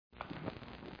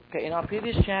Okay, in our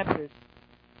previous chapters,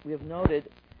 we have noted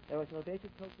that Rabbi Soloveitchik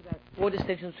talks about 4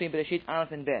 distinctions between Bereshit,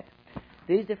 Aleph, and Bet.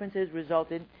 These differences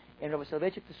resulted in Rabbi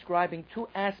Soloveitchik describing 2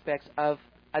 aspects of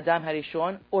Adam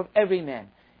Harishon, or of every man.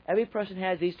 Every person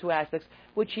has these 2 aspects,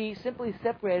 which he simply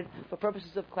separated for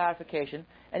purposes of clarification,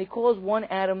 and he calls one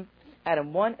Adam,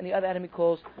 Adam 1, and the other Adam he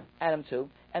calls Adam 2.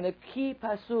 And the key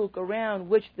pasuk around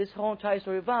which this whole entire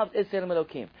story revolves is Selem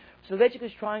Elokim. Soloveitchik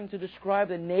is trying to describe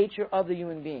the nature of the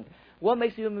human being. What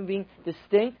makes the human being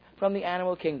distinct from the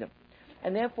animal kingdom?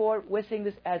 And therefore, we're seeing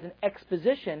this as an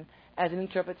exposition, as an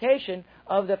interpretation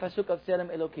of the pasuk of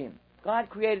Selem Elokim. God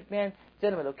created man,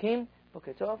 Selem Elokim.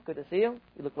 Okay, Tov, good to see you.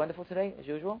 You look wonderful today, as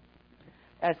usual.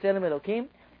 As Selem Elokim.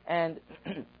 And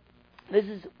this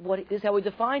is how we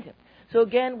defined him. So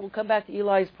again, we'll come back to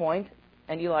Eli's point,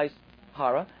 and Eli's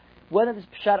hara, whether it's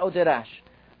Pshat or Derash.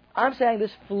 I'm saying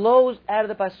this flows out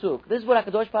of the pasuk. This is what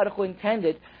HaKadosh Baruch Hu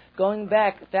intended going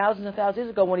back thousands and thousands of years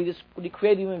ago when he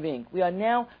created the human being. We are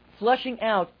now flushing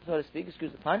out, so to speak,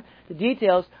 excuse the pun, the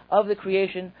details of the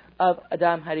creation of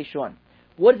Adam Harishon.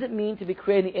 What does it mean to be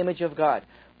created in the image of God?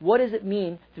 What does it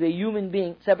mean to be a human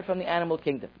being separate from the animal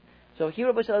kingdom? So here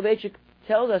Rabbi Soloveitchik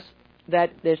tells us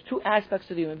that there's 2 aspects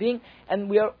to the human being, and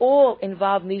we are all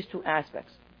involved in these 2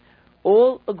 aspects.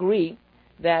 All agree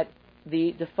that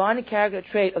the defining character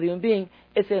trait of the human being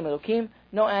is Selem Elokim.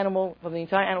 No animal from the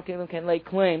entire animal kingdom can lay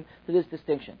claim to this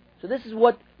distinction. So this is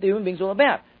what the human being is all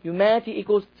about. Humanity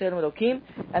equals Selem Elokim,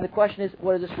 and the question is,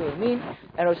 what does this really mean?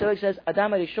 And Rabbi Soloveitchik says,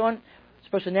 Adam Harishon, his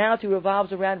personality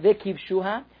revolves around Vekiv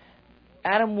Shuha,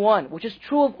 Adam 1, which is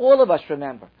true of all of us,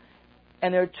 remember.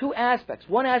 And there are 2 aspects.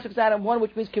 One aspect is Adam 1,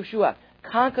 which means Kivshua.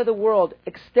 Conquer the world,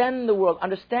 extend the world,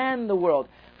 understand the world.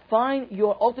 Find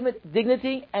your ultimate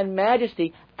dignity and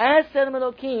majesty as Selem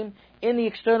Elokim in the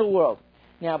external world.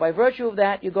 Now, by virtue of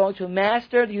that, you're going to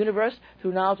master the universe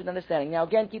through knowledge and understanding. Now,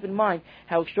 again, keep in mind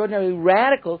how extraordinarily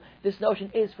radical this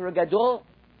notion is for a Gadol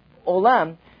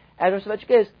Olam, as Rosh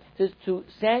Hashanah is to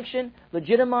sanction,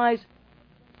 legitimize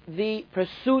the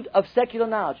pursuit of secular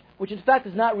knowledge, which in fact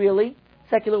is not really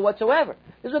secular whatsoever.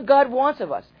 This is what God wants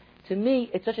of us. To me,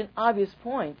 it's such an obvious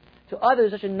point. To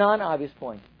others, such a non-obvious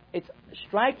point. It's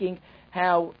striking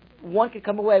how one could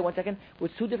come away, one second,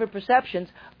 with 2 different perceptions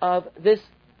of this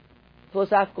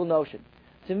philosophical notion.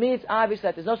 To me, it's obvious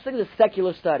that there's no such thing as a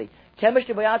secular study.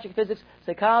 Chemistry, biology, physics,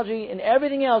 psychology, and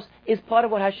everything else is part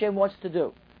of what Hashem wants to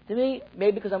do. To me,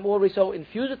 maybe because I'm already so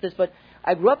infused with this, but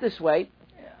I grew up this way.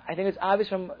 I think it's obvious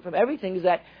from everything is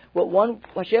that what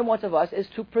Hashem wants of us is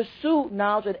to pursue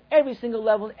knowledge at every single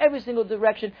level, in every single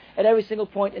direction, at every single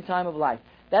point in time of life.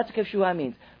 That's what Kivshua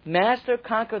means. Master,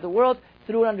 conquer the world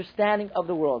through an understanding of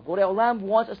the world. Borei Olam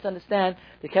wants us to understand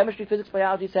the chemistry, physics,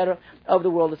 biology, etc. of the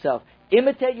world itself.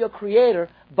 Imitate your Creator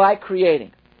by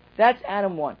creating. That's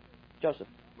Adam 1. Joseph.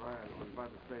 Right, I was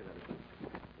about to say that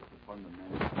it's a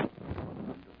fundamental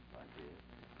idea.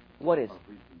 What is?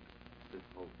 This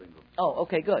whole thing of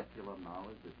okay, good. secular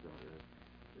knowledge. It's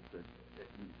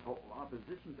in total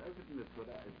opposition to everything that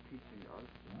Torah is teaching us.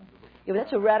 Yeah, but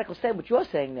that's a radical statement, what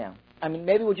you're saying now. I mean,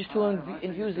 maybe we're just too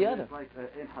infuse the other. It's like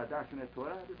in Hadash and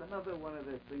Torah, there's another one of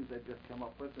the things they just come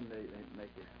up with and they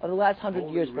make it. Of the last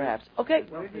 100 years, perhaps. Okay.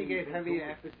 What if you gave heavy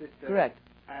emphasis to Correct.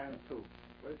 Adam 2?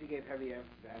 What if you gave heavy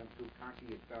emphasis to Adam 2? Conquer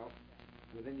yourself,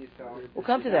 within yourself. We'll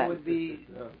come to that. That would be...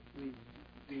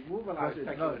 We move a lot of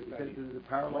secular studies. The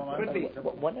parallel lines. Could be.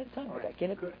 One at a time. Okay.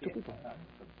 Can't have 2 people.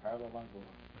 The parallel lines will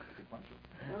sequential.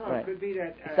 No, Right. it could be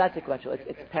that... It's not sequential.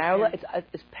 It's parallel.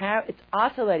 It's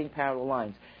oscillating parallel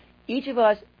lines. Each of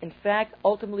us, in fact,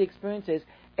 ultimately experiences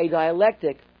a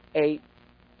dialectic, a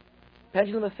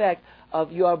pendulum effect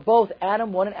of you are both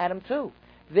Adam 1 and Adam 2.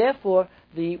 Therefore,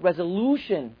 the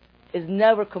resolution is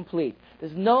never complete.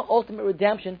 There's no ultimate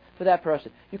redemption for that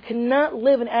person. You cannot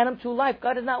live an Adam 2 life.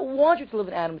 God does not want you to live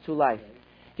an Adam 2 life.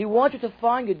 He wants you to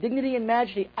find your dignity and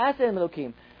majesty as an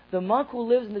Elokim. The monk who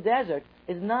lives in the desert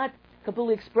is not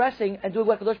completely expressing and doing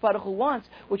what Kadosh Baruch Hu wants,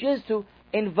 which is to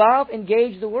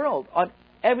engage the world on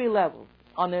every level.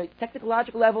 On the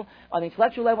technological level, on the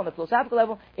intellectual level, on the philosophical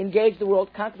level, engage the world,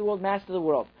 conquer the world, master the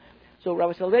world. So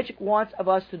Rabbi Soloveitchik wants of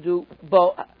us to do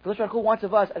both. Kadosh Baruch Hu wants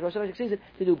of us, as Rabbi Soloveitchik sees it,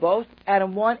 to do both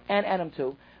Adam 1 and Adam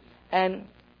 2. And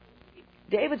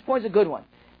David's point is a good one.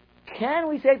 Can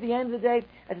we say at the end of the day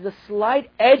that there's a slight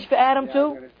edge for Adam 2? I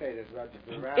was going to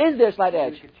say, Is there a slight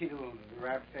edge? The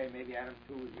Rab say maybe Adam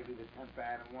 2 is really the 10th for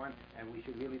Adam 1, and we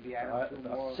should really be Adam 2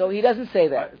 more. So he doesn't say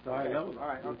that. It's a high level.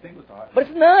 But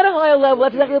it's not a higher level.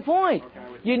 That's exactly the point.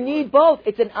 You need both.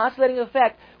 It's an oscillating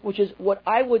effect, which is what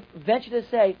I would venture to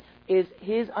say is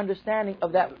his understanding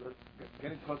of that.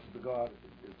 Getting closer to God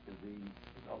is the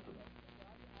ultimate.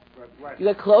 what? You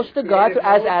get closer to God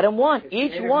as Adam 1. It's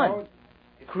Each creative one. mode.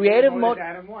 It's Creative mode. is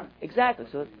Adam 1. Exactly.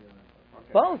 So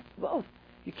Okay. both.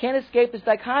 You can't escape this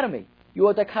dichotomy. You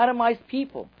are dichotomized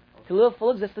people. To live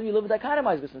full existence, you live a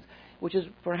dichotomized existence, which is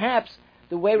perhaps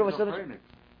the way Rabbi Selem.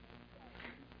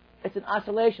 It's an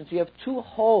oscillation. So you have two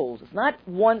wholes. It's not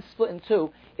one split in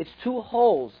two. It's two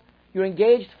wholes. You're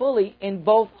engaged fully in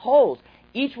both wholes.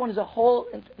 Each one is a whole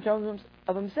in terms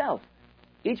of himself.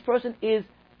 Each person is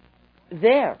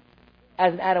there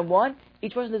as an Adam 1.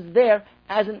 Each person is there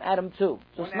as an Adam 2. So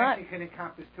one it's not. actually can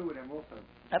encompass two of them also.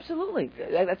 Absolutely.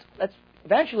 That's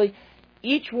eventually,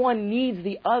 each one needs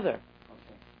the other.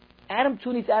 Okay. Adam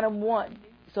 2 needs Adam 1,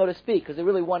 so to speak, because they're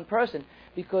really one person.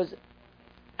 Because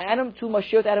Adam 2 must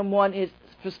share with Adam 1 his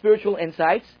spiritual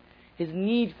insights, his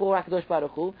need for HaKadosh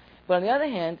Baruch Hu. But on the other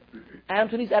hand, Adam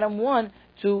 2 needs Adam 1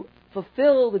 to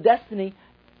fulfill the destiny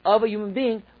of a human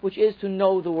being, which is to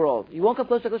know the world. You won't come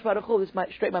close to HaKadosh Baruch Hu, this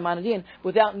is straight my Maimonidean,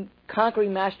 without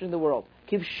conquering, mastering the world.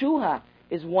 Kivshuha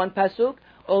is one pasuk.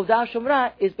 Ovdav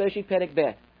Shomra is Bereshit Perek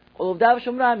Bet. Ovdav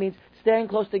Shomra means staying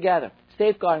close together,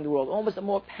 safeguarding the world, almost a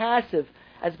more passive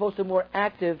as opposed to a more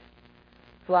active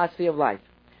philosophy of life.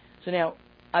 So now,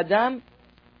 Adam,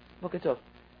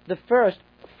 the first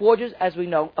forges, as we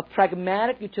know, a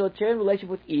pragmatic utilitarian relationship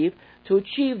with Eve to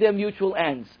achieve their mutual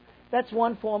ends. That's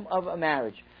one form of a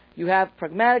marriage. You have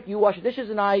pragmatic, you wash the dishes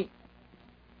and I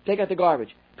take out the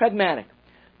garbage. Pragmatic.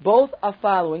 Both are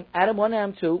following, Adam 1 and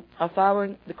Adam 2, are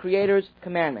following the Creator's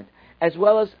commandment, as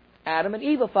well as Adam and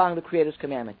Eve are following the Creator's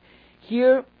commandment.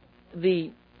 Here,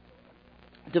 the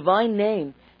divine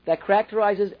name that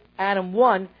characterizes Adam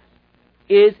 1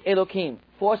 is Elokim,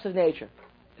 force of nature.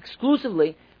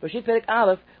 Exclusively, Rashid Perek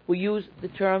Aleph will use the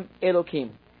term Elokim.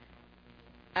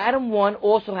 Adam 1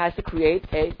 also has to create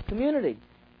a community,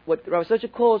 what Rav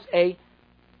Selem calls a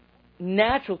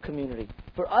natural community.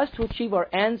 For us to achieve our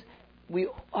ends, we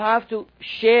have to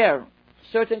share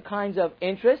certain kinds of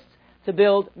interests to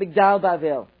build Migdal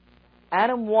Bavel.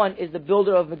 Adam 1 is the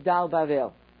builder of Migdal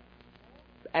Bavel.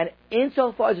 And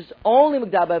insofar as it's only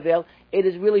Migdal Bavel, it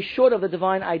is really short of the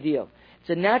divine ideal. It's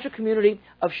a natural community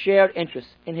of shared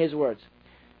interests, in his words.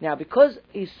 Now, because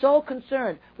he's so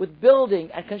concerned with building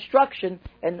and construction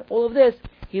and all of this,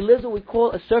 he lives what we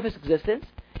call a surface existence,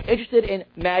 interested in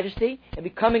majesty and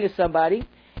becoming a somebody,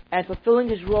 and fulfilling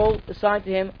his role assigned to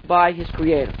him by his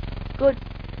Creator. Good.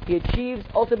 He achieves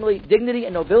ultimately dignity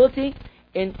and nobility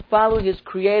in following his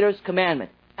Creator's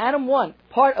commandment. Adam 1,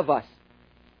 part of us,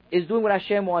 is doing what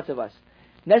Hashem wants of us.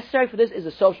 Necessary for this is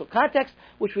a social context,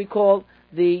 which we call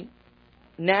the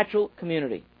natural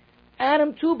community.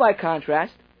 Adam 2, by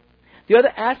contrast, the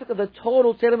other aspect of the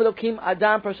total Selem Elokim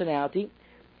Adam personality,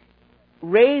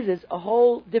 raises a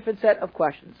whole different set of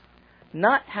questions.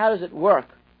 Not how does it work,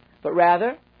 but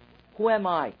rather, who am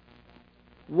I?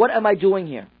 What am I doing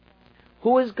here?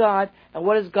 Who is God, and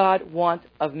what does God want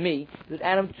of me? That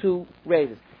Adam 2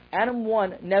 raises. Adam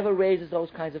 1 never raises those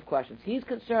kinds of questions. He's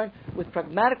concerned with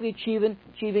pragmatically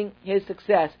achieving his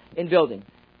success in building.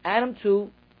 Adam 2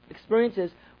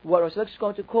 experiences what Rav is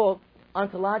going to call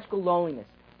ontological loneliness.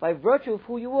 By virtue of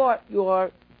who you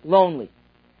are lonely.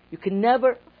 You can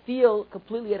never feel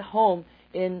completely at home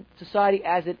in society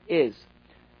as it is.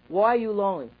 Why are you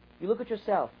lonely? You look at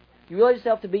yourself. You realize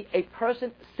yourself to be a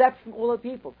person separate from all the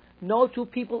people. No two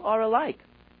people are alike.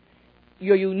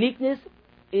 Your uniqueness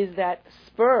is that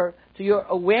spur to your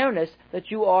awareness that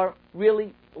you are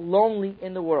really lonely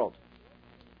in the world.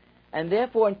 And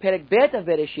therefore, in Perek Bet of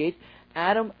Bereshit,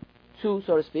 Adam 2,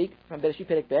 so to speak, from Bereshit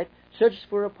Perek Bet, searches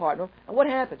for a partner. And what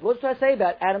happens? What does I say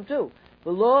about Adam 2?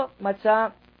 V'lo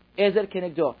matzah ezer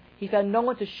kenegdo. He found no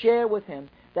one to share with him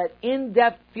that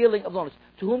in-depth feeling of loneliness.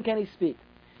 To whom can he speak?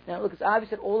 Now, look, it's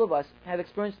obvious that all of us have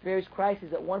experienced various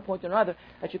crises at one point or another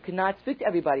that you cannot speak to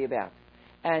everybody about.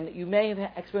 And you may have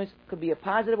experienced, could be a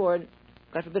positive or,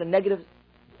 God forbid, a negative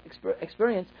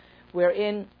experience,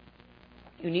 wherein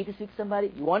you need to speak to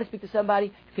somebody, you want to speak to somebody,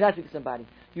 you cannot speak to somebody.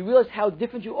 You realize how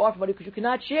different you are from somebody because you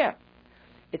cannot share.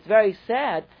 It's very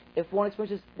sad if one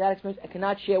experiences that experience and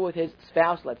cannot share with his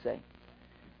spouse, let's say.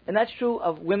 And that's true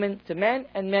of women to men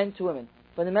and men to women.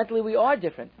 Fundamentally, we are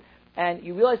different. And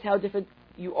you realize how different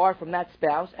you are from that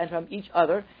spouse and from each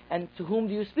other, and to whom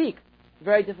do you speak?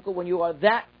 Very difficult when you are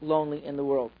that lonely in the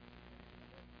world.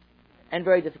 And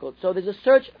very difficult. So there's a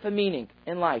search for meaning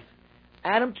in life.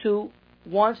 Adam 2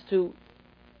 wants to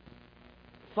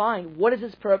find what is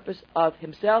his purpose of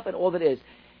himself and all that is.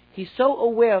 He's so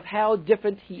aware of how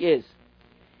different he is.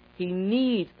 He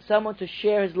needs someone to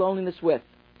share his loneliness with.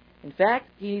 In fact,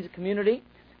 he needs a community,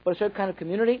 but a certain kind of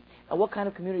community. And what kind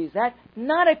of community is that?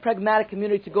 Not a pragmatic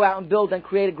community to go out and build and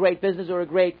create a great business or a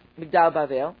great Migdal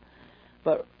Bavel,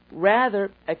 but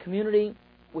rather a community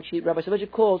which Rabbi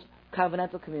Soloveitchik calls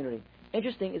covenantal community.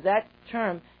 Interesting is that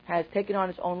term has taken on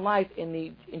its own life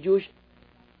in Jewish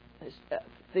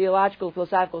theological,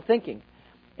 philosophical thinking,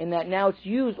 in that now it's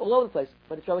used all over the place,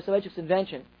 but it's Rabbi Soloveitchik's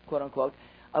invention, quote unquote,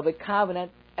 of a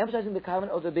covenant, emphasizing the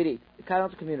covenant of the Birit, the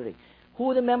covenantal community. Who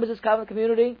are the members of this covenant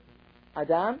community?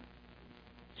 Adam,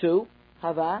 2,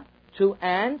 Hava, 2,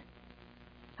 and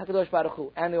HaKadosh Baruch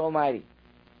Hu, and the Almighty.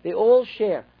 They all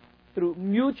share through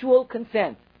mutual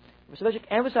consent. Rabbi Soloveitchik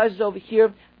emphasizes over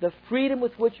here the freedom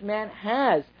with which man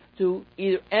has to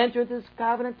either enter into this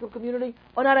covenantal community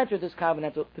or not enter this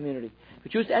covenantal community. If he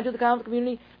chooses to enter the covenantal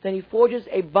community, then he forges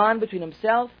a bond between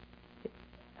himself,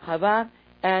 Hava,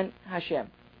 and Hashem.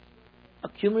 A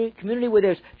community where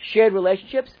there's shared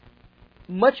relationships,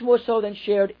 much more so than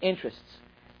shared interests.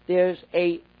 There's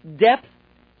a depth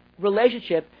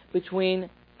relationship between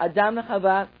Adam and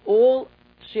Hava, all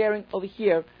sharing over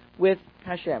here with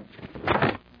Hashem.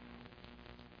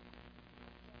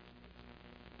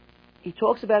 He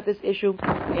talks about this issue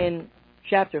in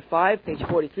chapter 5, page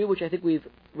 43, which I think we've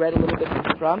read a little bit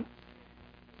from.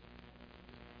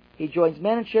 He joins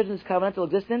man and shares in his covenantal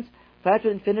existence, prior to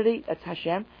infinity, that's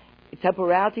Hashem, in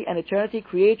temporality and eternity,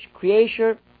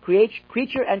 creature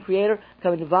and creator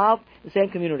come involved in the same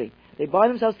community. They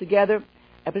bind themselves together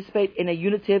and participate in a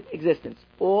unitive existence,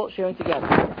 all sharing together.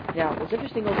 Now, what's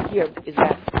interesting over here is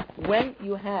that when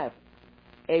you have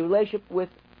a relationship with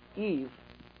Eve,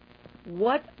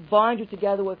 what binds you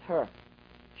together with her?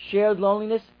 Shared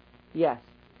loneliness? Yes.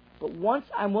 But once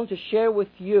I'm willing to share with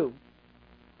you,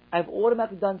 I've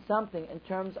automatically done something in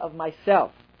terms of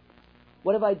myself.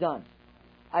 What have I done?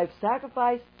 I've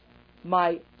sacrificed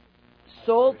my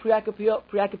sole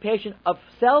preoccupation of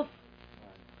self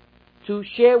to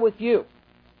share with you.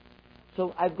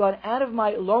 So I've gone out of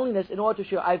my loneliness in order to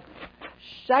share. I've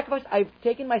sacrificed, I've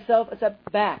taken myself a step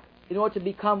back in order to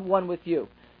become one with you.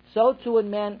 So too when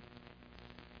man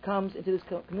comes into this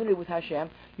community with Hashem,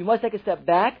 you must take a step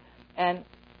back and...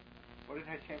 What did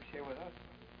Hashem share with us?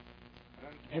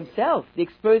 Himself, the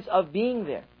experience of being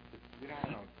there. We don't have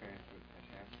no experience with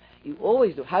Hashem. You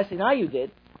always do. Har Sinai you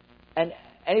did, and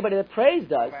anybody that prays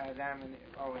does. And he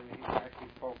actually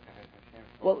spoke to Hashem.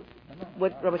 Well,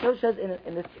 what Rabbi Soloveitchik says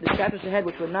in the chapters ahead,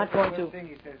 which we're not going to...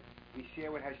 He says, we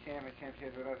share with Hashem, Hashem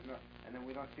shares with us, and then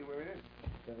we don't see where it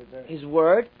is. His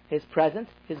word, His presence,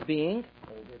 His being,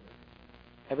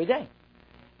 every day.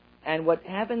 And what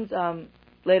happens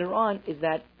later on is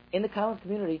that in the common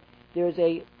community, there is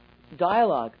a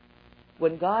dialogue.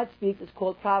 When God speaks, it's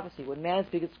called prophecy. When man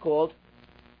speaks, it's called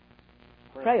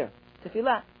prayer,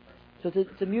 tefillah. So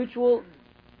it's a mutual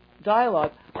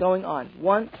dialogue going on,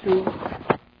 one to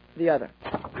the other.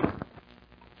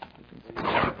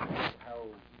 How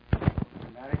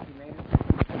dramatic he made it.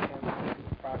 We don't know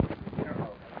about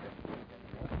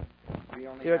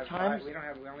There are times we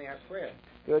only have prayer.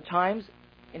 There are times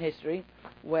in history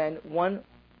when one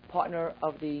partner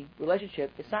of the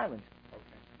relationship is silent.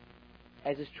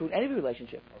 Okay. As is true in any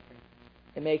relationship. Okay.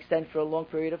 It may extend for a long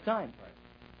period of time. Right.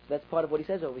 So that's part of what he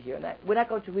says over here. And we're not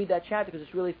going to read that chapter because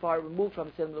it's really far removed from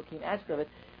the Selem Elokim aspect of it.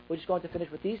 We're just going to finish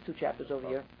with these two chapters over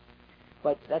here.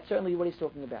 But that's certainly what he's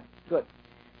talking about. Good.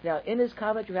 Now, in this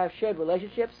covenant, you have shared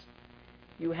relationships.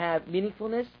 You have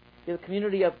meaningfulness. You have a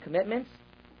community of commitments.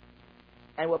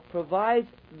 And what provides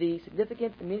the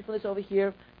significance and meaningfulness over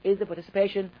here is the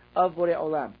participation of Borei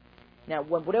Olam. Now,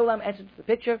 when Borei Olam enters into the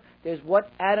picture, there's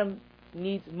what Adam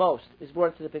needs most is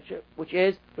brought into the picture, which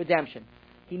is redemption.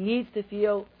 He needs to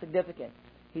feel significant.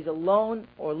 He's alone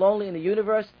or lonely in the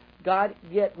universe. God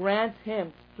yet grants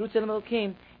him, through Selem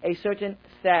Elokim, a certain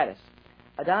status.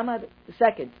 Adam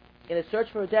II, in a search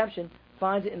for redemption,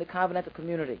 finds it in the covenantal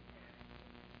community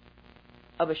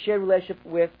of a shared relationship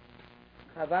with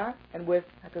Chava and with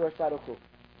HaKadosh Baruch Hu.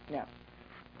 Now,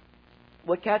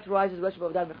 what characterizes the relationship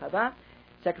of Adam and Chava?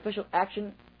 Sacrificial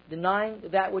action, denying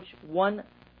that which one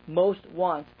most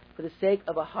wants for the sake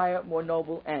of a higher, more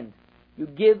noble end. You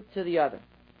give to the other.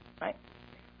 Right?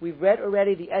 We've read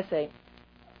already the essay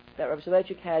that Rabbi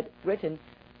Soloveitchik had written,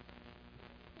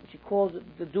 which he calls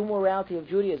the due morality of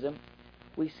Judaism.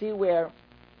 We see where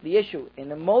the issue in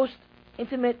the most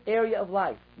intimate area of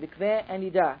life, mikveh and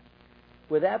nidah,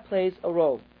 where that plays a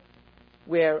role,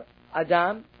 where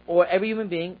Adam, or every human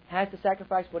being, has to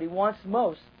sacrifice what he wants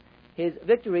most, his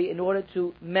victory, in order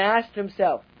to master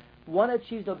himself. One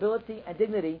achieves nobility and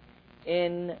dignity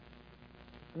in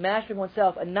mastering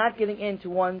oneself and not giving in to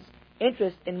one's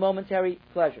interest in momentary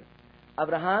pleasure.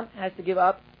 Abraham has to give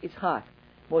up Yitzchak.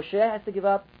 Moshe has to give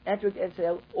up entering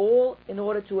Israel, all in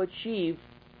order to achieve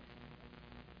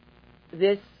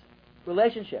this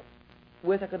relationship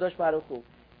with HaKadosh Baruch Hu.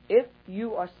 if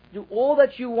you do all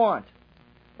that you want,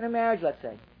 in a marriage, let's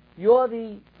say, you're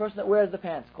the person that wears the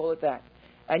pants, call it that,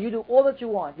 and you do all that you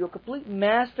want, you're a complete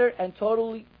master and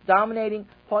totally dominating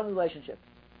part of the relationship.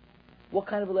 What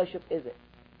kind of relationship is it?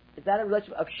 Is that a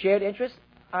relationship of shared interest?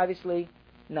 Obviously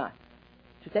not.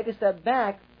 To take a step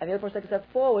back and the other person take a step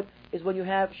forward is when you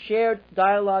have shared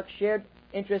dialogue, shared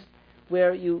interest,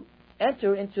 where you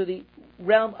enter into the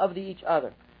realm of each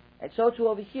other. And so too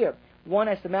over here. One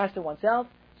has to master oneself,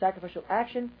 sacrificial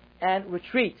action, and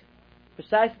retreat.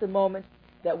 Precisely the moment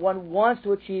that one wants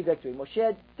to achieve victory.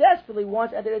 Moshe desperately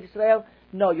wants to enter Israel.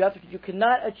 No, you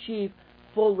cannot achieve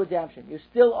full redemption. You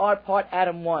still are part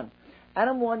Adam 1.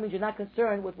 Adam 1 means you're not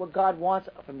concerned with what God wants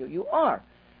from you. You are.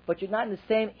 But you're not in the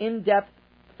same in-depth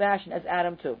fashion as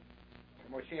Adam 2.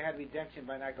 Moshe had redemption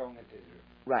by not going into Israel.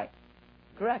 Right.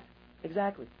 Correct.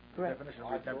 Exactly. Correct. The definition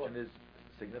of redemption is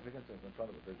significance in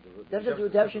front of it. The definition of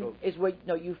redemption is where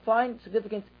you find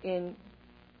significance in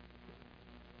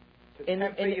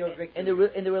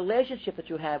the relationship that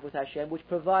you have with Hashem, which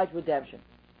provides redemption.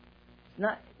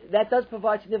 That does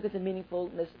provide significance and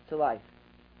meaningfulness to life.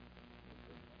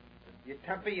 You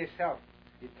temper yourself.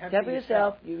 You temper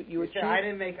yourself. You achieve. Say, I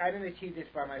didn't achieve this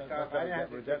by myself. I didn't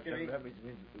have redemption. Redemption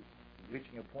means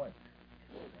reaching a point.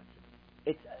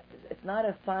 It's not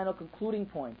a final concluding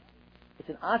point. It's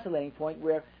an oscillating point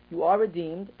where you are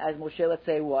redeemed, as Moshe, let's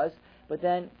say, was, but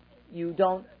then you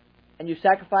don't, and you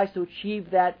sacrifice to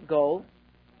achieve that goal,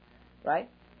 right?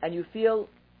 And you feel,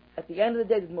 at the end of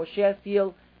the day, did Moshe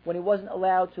feel when he wasn't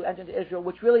allowed to enter into Israel,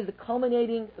 which really is the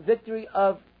culminating victory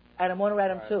of Adam 1 or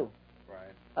Adam 2. Right.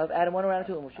 Of Adam 1 or Adam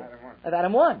 2, Moshe. Adam 1. Of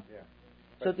Adam 1. Yeah.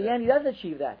 So at the end, he doesn't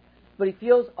achieve that. But he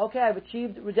feels, okay, I've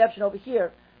achieved redemption over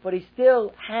here, but he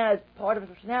still has part of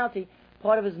his personality,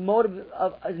 part of his motive,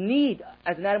 of his need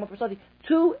as an Adam 1 personality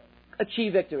to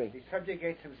achieve victory. He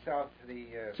subjugates himself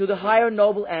to the higher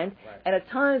noble end. Right. And at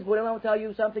times, when I will tell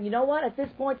you something, you know what, at this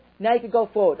point, now you can go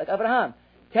forward. Like Abraham,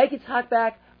 take Yitzhak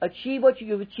back, achieve what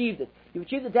you've achieved it. You've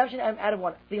achieved redemption and Adam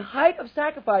 1. The height of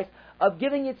sacrifice of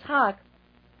giving Yitzhak,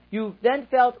 you've then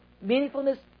felt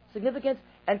meaningfulness, significance,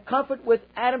 and comfort with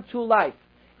Adam 2 life.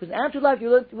 Because in Adam 2 life,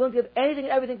 you're willing to give anything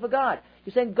and everything for God.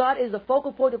 You're saying God is the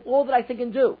focal point of all that I think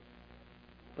and do.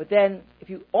 But then, if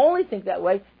you only think that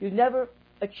way, you've never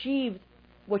achieved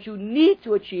what you need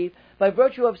to achieve by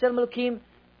virtue of Selem Elokim,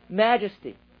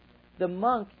 majesty. The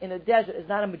monk in the desert is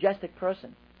not a majestic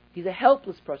person. He's a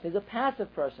helpless person. He's a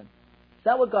passive person. It's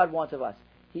not what God wants of us.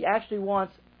 He actually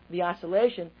wants the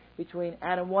oscillation between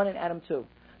Adam 1 and Adam 2.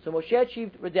 So Moshe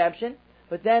achieved redemption,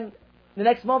 but then the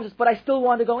next moment says, but I still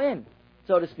want to go in,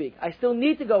 so to speak. I still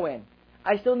need to go in.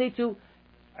 I still need to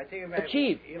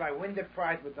achieve. Eli, win the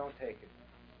prize, but don't take it.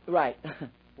 Right.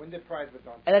 Win the prize, but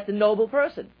don't take it. And that's a noble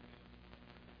person,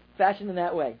 fashioned in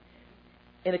that way.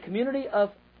 In a community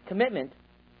of commitment,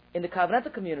 in the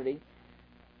covenantal community,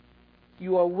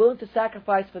 you are willing to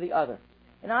sacrifice for the other.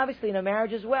 And obviously in a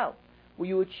marriage as well, where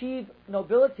you achieve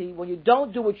nobility when you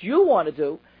don't do what you want to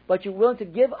do, but you're willing to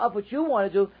give up what you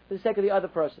want to do for the sake of the other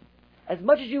person. As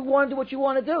much as you want to do what you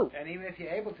want to do. And even if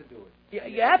you're able to do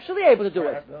it. You're absolutely able to do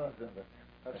it.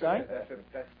 Sorry?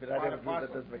 That's part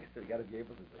of the you got to be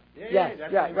able to do it. Yes,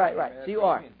 right. So you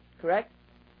are. Correct?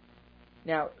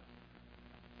 Now,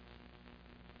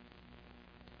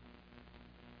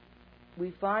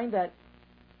 we find that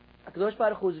HaKadosh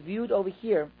Baruch Hu is viewed over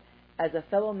here as a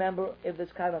fellow member of this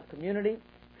kind of community,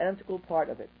 an integral part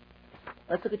of it.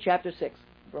 Let's look at chapter 6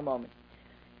 for a moment.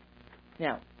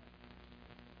 Now,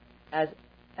 as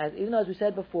even as we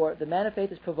said before, the man of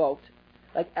faith is provoked,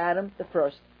 like Adam the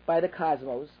first, by the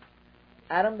cosmos.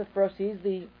 Adam the first sees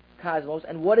the cosmos,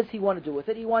 and what does he want to do with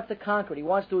it? He wants to conquer it. He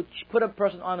wants to put a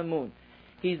person on the moon.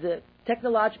 He's a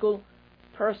technological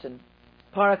person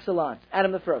par excellence,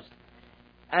 Adam the first.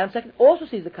 Adam second also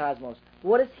sees the cosmos.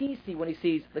 What does he see when he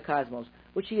sees the cosmos?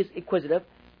 Which he is inquisitive.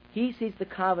 He sees the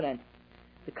covenant.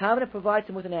 The covenant provides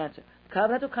him with an answer. The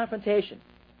covenantal confrontation.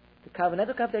 The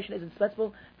covenantal confrontation is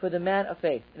indispensable for the man of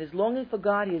faith. In his longing for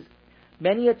God, he is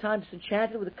many a time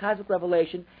disenchanted with the cosmic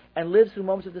revelation and lives through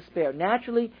moments of despair.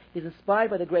 Naturally, he is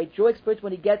inspired by the great joy experienced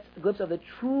when he gets a glimpse of the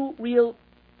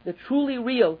truly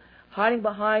real, hiding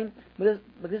behind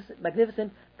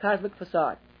magnificent cosmic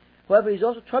facade. However, he is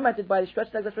also tormented by the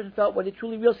stretched expression felt when the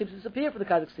truly real seems to disappear from the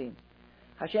cosmic scene.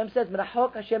 Hashem says,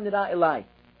 "Merachok Hashem nira elai."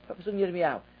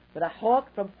 Merachok,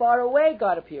 from far away,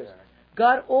 God appears.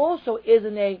 God also is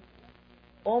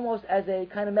almost as a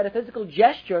kind of metaphysical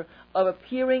gesture of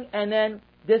appearing and then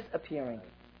disappearing.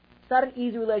 It's not an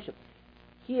easy relationship.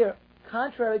 Here,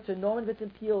 contrary to Norman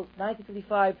Vincent Peale's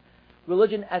 1955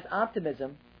 religion as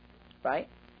optimism, right,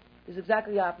 is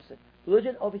exactly the opposite.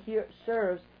 Religion over here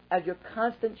serves as your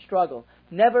constant struggle,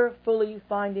 never fully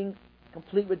finding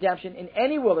complete redemption in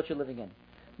any world that you're living in.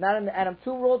 Not in the Adam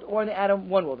 2 world or in the Adam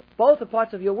 1 world. Both are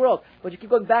parts of your world, but you keep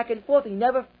going back and forth and you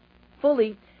never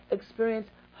fully experience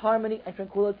harmony and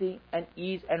tranquility and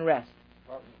ease and rest.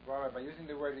 Well, by using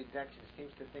the word redemption, it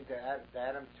seems to think that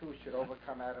Adam 2 should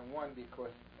overcome Adam 1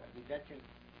 because redemption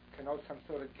connotes some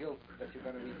sort of guilt that you're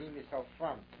going to redeem yourself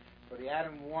from. So the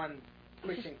Adam 1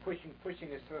 pushing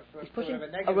is sort of a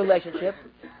negative. A relationship.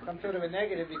 Some sort of a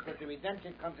negative because the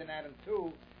redemption comes in Adam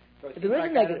 2. So There is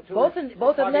a negative.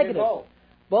 Both are negatives.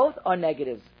 Both are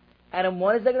negatives. Adam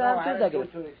 1 is negative, Adam 2 is negative. Adam 2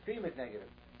 to the extreme is negative.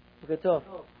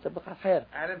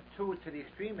 Adam 2 to the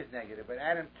extreme is negative, but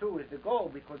Adam 2 is the goal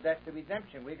because that's the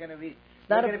redemption. We're going to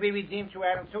be redeemed through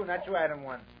Adam 2, not through Adam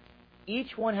 1.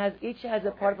 Each has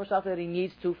a part of himself that he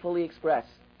needs to fully express.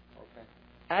 Okay.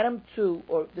 Adam 2,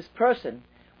 or this person,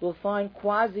 will find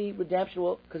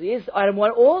quasi-redemption because he is Adam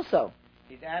 1 also.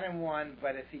 He's Adam 1,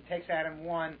 but if he takes Adam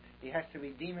 1, he has to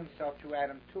redeem himself through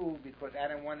Adam 2 because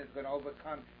Adam 1 is going to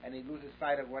overcome and he loses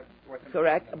sight of what's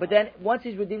correct. But then, once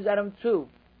he's redeemed Adam 2,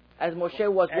 as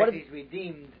Moshe was... he's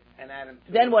redeemed in Adam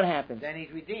 2... Then what happens? Then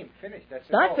he's redeemed. Finished. That's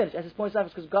it's not finished. That's his point of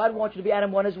because God wants you to be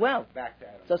Adam 1 as well. Back to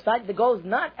Adam. So it's not, the goal is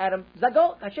not Adam... It's not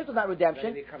goal. Hashem is not redemption.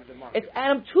 Then he becomes a monk. It's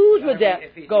Adam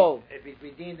 2's goal. If he's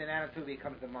redeemed in Adam 2, he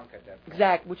becomes a monk at that point.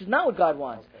 Exactly. Which is not what God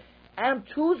wants. Okay. Adam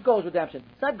 2's goal is redemption.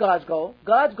 It's not God's goal.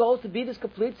 God's goal is to be this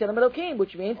complete Selem Elokim,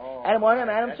 which means Adam 1 and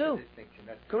Adam 2.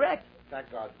 That's correct. It's not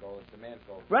God's goal, it's the man's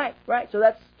goal. Right. So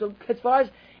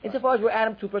insofar as we're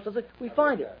Adam 2 persons, we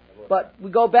find it. But we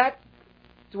go back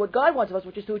to what God wants of us,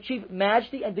 which is to achieve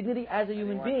majesty and dignity as a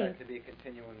human being. That to be a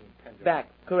continuing pendulum. Back.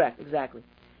 Correct. Exactly.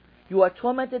 You are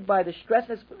tormented by the stress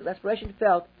and desperation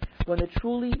felt when the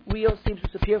truly real seems to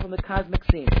disappear from the cosmic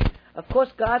scene. Of course,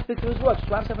 God speaks through His works.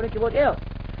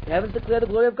 The heavens declare the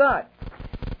glory of God,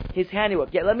 His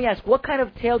handiwork. Yet, let me ask, what kind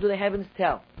of tale do the heavens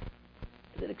tell?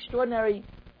 It's an extraordinary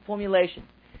formulation.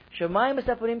 Shemayim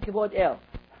mesaparim kavod el.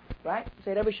 Right?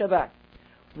 Say it every Shabbat.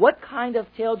 What kind of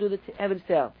tale do the heavens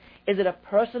tell? Is it a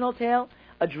personal tale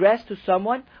addressed to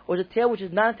someone, or is it a tale which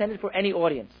is not intended for any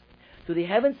audience? Do the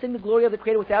heavens sing the glory of the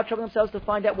Creator without troubling themselves to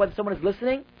find out whether someone is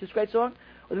listening to this great song,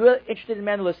 or they're really interested in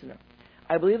man the listener?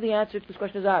 I believe the answer to this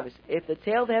question is obvious. If the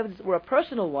tale of the heavens were a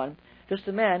personal one, just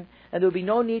a man, and there would be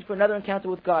no need for another encounter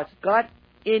with God. God,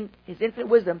 in His infinite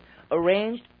wisdom,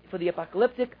 arranged for the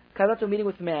apocalyptic Kavod meeting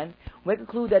with man. We may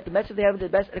conclude that the message of the heavens is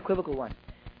the best and equivocal one.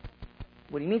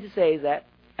 What he means to say is that,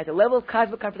 at the level of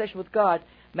cosmic confrontation with God,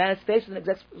 man is faced with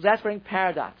an exasperating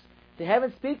paradox. The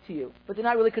heavens speak to you, but they're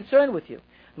not really concerned with you.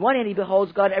 On one hand, he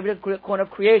beholds God in every corner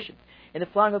of creation, in the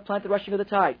flying of a plant, the rushing of the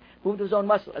tide, moving to his own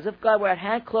muscle, as if God were at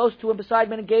hand, close to him, beside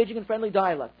him, engaging in friendly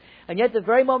dialogue. And yet, the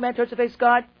very moment man turns to face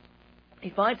God, he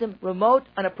finds him remote,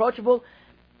 unapproachable,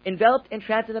 enveloped in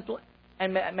transcendental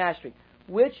and mastery.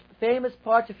 Which famous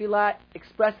parts of Filah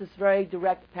express this very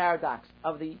direct paradox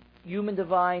of the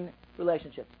human-divine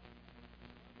relationship?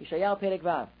 Yeshayahu Perek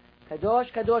Vav.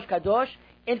 Kadosh, Kadosh, Kadosh,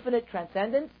 infinite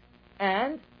transcendence,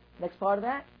 and, next part of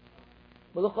that,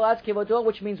 Meluch Olatz Kevodo,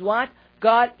 which means what?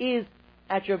 God is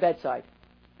at your bedside.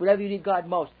 Whatever you need God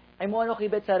most.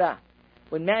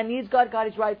 When man needs God, God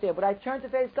is right there. But I turn to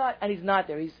face God, and He's not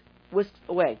there. He's whisked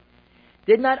away.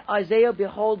 Did not Isaiah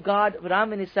behold God, V'ram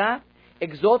v'Nisa,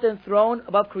 exalted and throned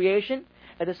above creation?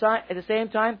 At the same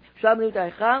time,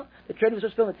 the Trinity was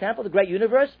just filling the temple, the great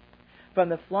universe, from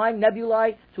the flying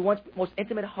nebulae to one's most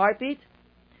intimate heartbeat.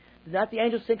 Did not the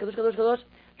angels sing, Kadosh, Kadosh,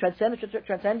 Kadosh,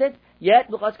 transcendent? Yet,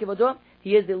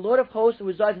 He is the Lord of hosts who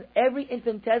resides in every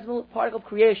infinitesimal particle of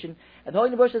creation, and the whole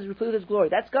universe has reflected His glory.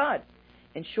 That's God.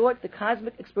 In short, the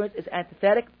cosmic experience is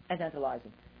antithetic and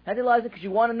tantalizing. Tantalizing because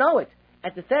you want to know it.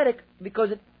 Antithetic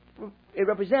because it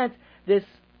represents this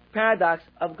paradox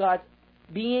of God's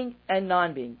being and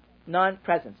non-being,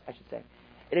 non-presence, I should say.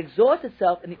 It exhausts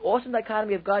itself in the awesome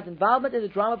dichotomy of God's involvement in the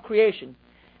drama of creation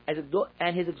and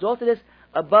His exaltedness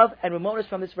above and remoteness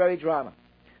from this very drama.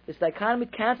 This dichotomy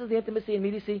cancels the intimacy and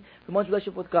immediacy from one's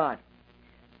relationship with God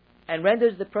and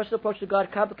renders the personal approach to God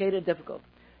complicated and difficult.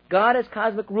 God, as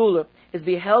cosmic ruler, is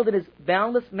beheld in His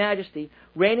boundless majesty,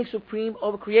 reigning supreme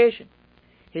over creation.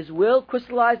 His will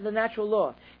crystallized in the natural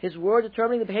law. His word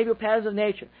determining the behavioral patterns of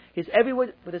nature. His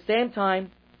everywhere, but at the same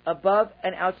time, above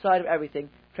and outside of everything,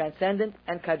 transcendent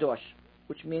and kadosh,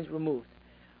 which means removed.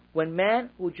 When man,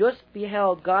 who just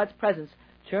beheld God's presence,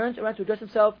 turns around to address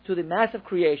himself to the massive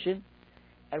creation,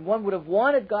 and one would have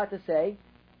wanted God to say,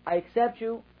 I accept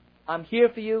you, I'm here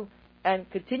for you, and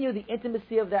continue the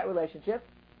intimacy of that relationship.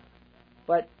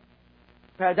 But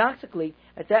paradoxically,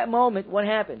 at that moment, what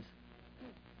happens?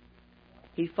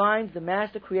 He finds the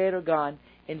Master Creator gone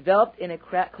enveloped in a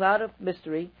cloud of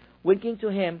mystery, winking to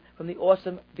him from the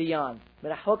awesome beyond.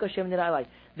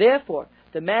 Therefore,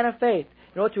 the man of faith,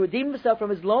 in order to redeem himself from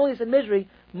his loneliness and misery,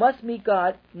 must meet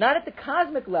God, not at the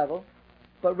cosmic level,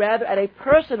 but rather at a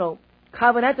personal,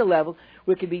 covenantal level,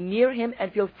 where he can be near him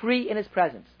and feel free in his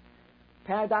presence.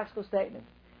 Paradoxical statement.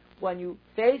 When you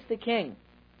face the King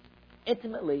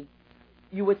intimately,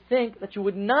 you would think that you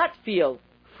would not feel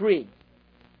free.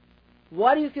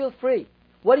 Why do you feel free?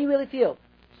 What do you really feel?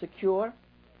 Secure.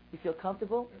 You feel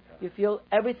comfortable. You feel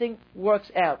everything works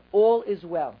out. All is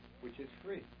well. Which is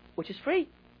free. Which is free.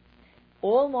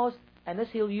 Almost, and this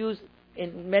he'll use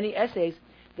in many essays,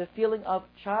 the feeling of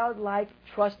childlike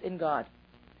trust in God.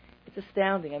 It's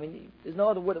astounding. I mean, there's no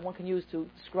other word that one can use to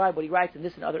describe what he writes in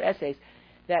this and other essays,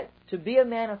 that to be a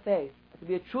man of faith, to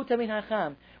be a true Talmid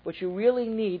Chacham, what you really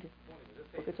need,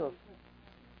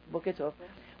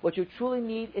 what you truly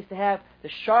need is to have the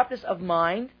sharpness of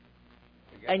mind,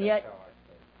 and yet,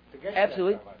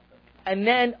 absolutely, and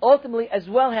then ultimately as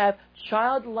well have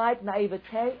childlike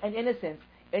naivete and innocence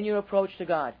in your approach to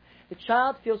God. The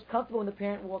child feels comfortable when the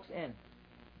parent walks in.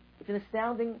 It's an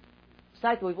astounding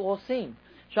sight that we've all seen.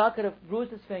 Child could have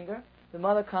bruised his finger. The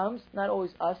mother comes, not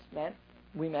always us men,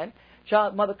 we men.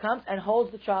 Mother comes and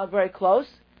holds the child very close.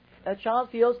 And the child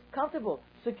feels comfortable,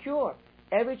 secure.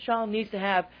 Every child needs to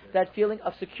have that feeling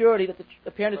of security that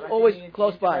the parent is always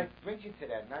close by. Brings you to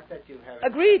that, not that you have.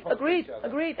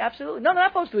 Agreed, absolutely. No,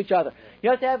 not opposed to each other.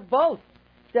 You have to have both.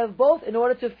 You have to have both in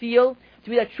order to feel, to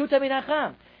be that true Talmid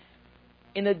Chacham.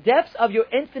 In the depths of your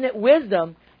infinite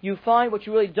wisdom, you find what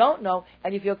you really don't know,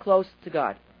 and you feel close to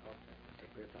God.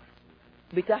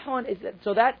 Bitachon is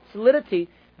so that solidity,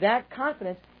 that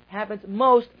confidence happens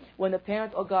most when the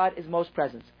parent or God is most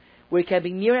present, where you can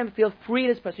be near him and feel free in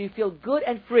his presence. So you feel good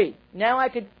and free. Now I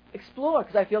could explore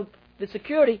because I feel the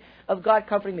security of God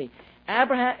comforting me.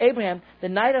 Abraham, the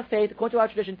knight of faith, according to our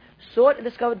tradition, sought and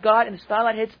discovered God in the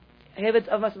starlight heavens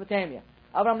of Mesopotamia.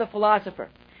 Abraham the philosopher.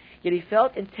 Yet he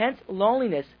felt intense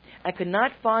loneliness and could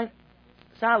not find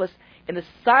solace in the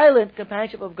silent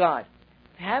companionship of God.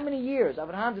 How many years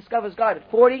Abraham discovers God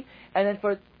at 40, and then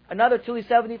for another till he's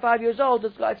 75 years old,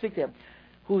 does God speak to him,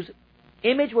 whose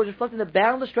image was reflected in the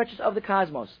boundless stretches of the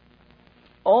cosmos.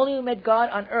 Only who met God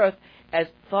on earth as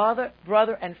father,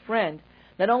 brother, and friend,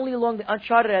 not only along the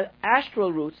uncharted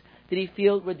astral routes, did he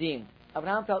feel redeemed.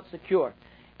 Abraham felt secure.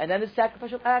 And then the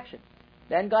sacrificial action.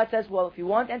 Then God says, well, if you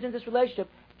want to enter into this relationship,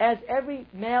 as every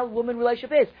male-woman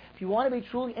relationship is, if you want to be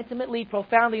truly, intimately,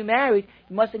 profoundly married,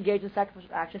 you must engage in sacrificial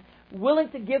action, willing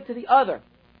to give to the other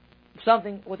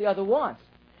something what the other wants.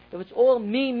 If it's all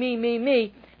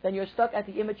me, then you're stuck at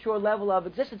the immature level of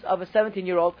existence of a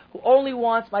 17-year-old who only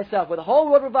wants myself, where the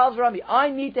whole world revolves around me. I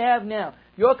need to have now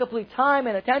your complete time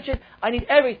and attention. I need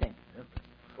everything.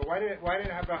 But why did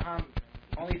Abraham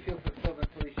only feel fulfilled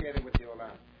until he shared it with the Olam?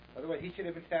 Otherwise, he should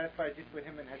have been satisfied just with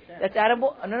him and Hashem. That's Adam.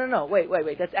 No. Wait.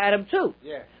 That's Adam 2.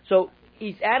 Yeah. So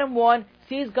he's Adam 1,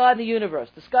 sees God in the universe,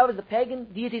 discovers the pagan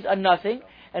deities are nothing,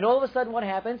 and all of a sudden what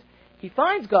happens? He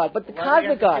finds God, but the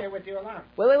cosmic God.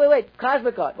 Wait.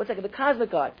 Cosmic God. 1 second. The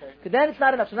cosmic God. Because then it's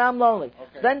not enough, so now I'm lonely. Okay.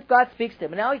 So then God speaks to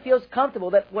him, and now he feels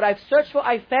comfortable that what I've searched for,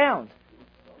 I found.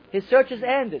 His search has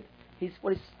ended.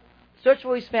 What he's searched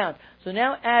for, he's found. So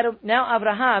now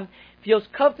Abraham feels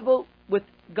comfortable with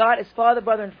God as father,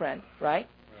 brother, and friend, right?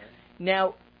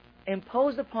 Now,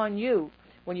 imposed upon you,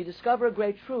 when you discover a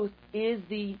great truth, is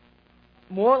the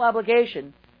moral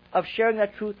obligation of sharing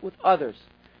that truth with others.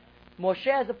 Moshe,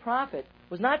 as a prophet,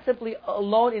 was not simply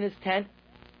alone in his tent,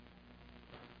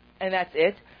 and that's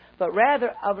it, but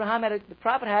rather, the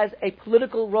prophet has a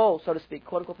political role, so to speak,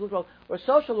 quote-unquote political role, or a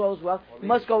social role as well. He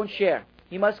must go and share.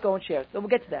 So we'll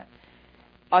get to that.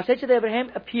 Our Sage of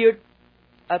Abraham appeared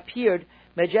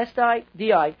Majestai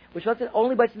Di, which was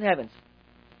only by in the heavens.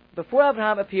 Before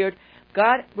Abraham appeared,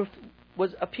 God was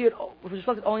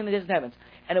reflected only in the distant heavens,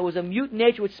 and it was a mute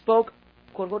nature which spoke,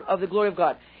 quote unquote, of the glory of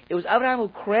God. It was Abraham who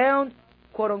crowned,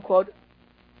 quote unquote,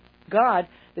 God,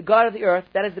 the God of the earth.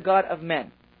 That is the God of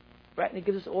men, right? And he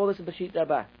gives us all this in Bashit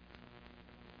Rabbah.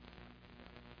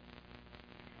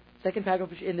 Second paragraph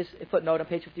in this footnote on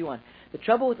page 51. The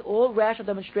trouble with all rational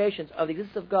demonstrations of the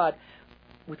existence of God,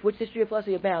 with which history of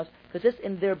philosophy abounds, consists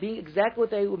in their being exactly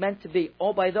what they were meant to be,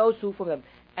 all by those who form them.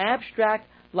 Abstract,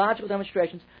 logical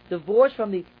demonstrations, divorced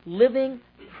from the living,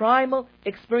 primal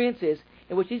experiences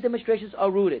in which these demonstrations are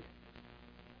rooted.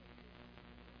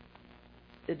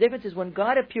 The difference is when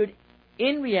God appeared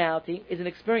in reality is an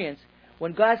experience.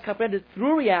 When God is comprehended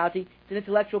through reality, it's an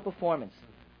intellectual performance.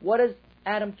 What does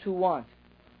Adam 2 want?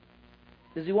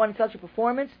 Does he want intellectual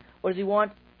performance, or does he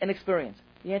want an experience?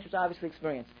 The answer is obviously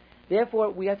experience.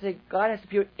 Therefore, we have to say God has to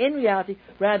appear in reality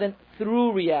rather than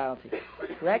through reality.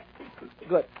 Correct?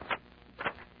 Good.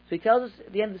 So he tells us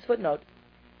at the end of this footnote,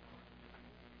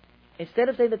 instead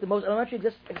of saying that the most elementary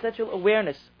existential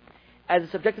awareness as a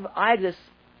subjective I exist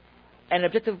and an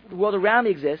objective world around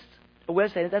me exists,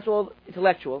 awareness saying that that's all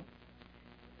intellectual,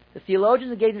 the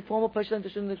theologians engage in formal personal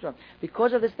understanding.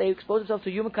 Because of this, they expose themselves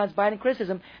to humankind's binding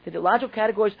criticism that the logical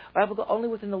categories are applicable only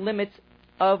within the limits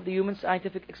of the human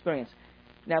scientific experience.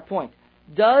 Now, point.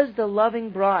 Does the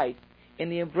loving bride, in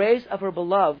the embrace of her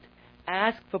beloved,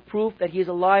 ask for proof that he is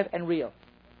alive and real?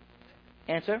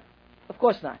 Answer, of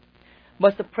course not.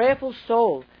 Must the prayerful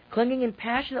soul, clinging in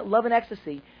passionate love and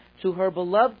ecstasy to her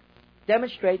beloved,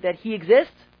 demonstrate that he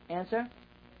exists? Answer,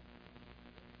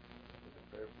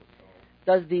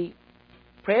 does the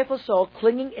prayerful soul,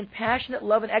 clinging in passionate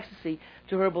love and ecstasy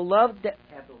to her beloved,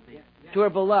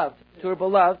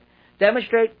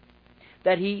 demonstrate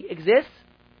that he exists?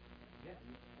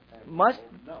 Must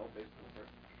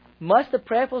the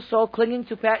prayerful soul, clinging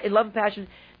to in love and passion,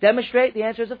 demonstrate? The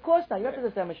answer is, of course not. You don't have to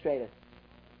demonstrate it.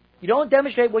 You don't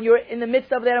demonstrate when you're in the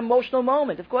midst of that emotional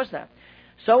moment. Of course not.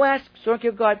 So asks Soren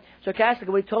Kierkegaard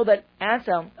sarcastically when he told that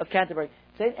Anselm of Canterbury.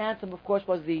 St. Anselm, of course,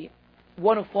 was the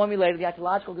one who formulated the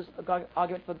ontological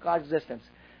argument for God's existence.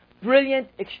 Brilliant,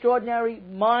 extraordinary,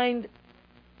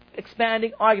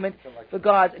 mind-expanding argument for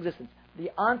God's existence.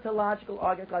 The ontological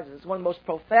argument for God's existence is one of the most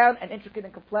profound and intricate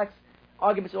and complex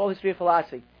arguments in all history of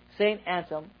philosophy. St.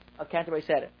 Anselm of Canterbury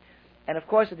said it. And of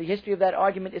course, the history of that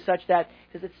argument is such that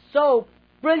because it's so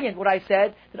brilliant what I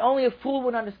said that only a fool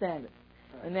would understand it.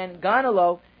 And then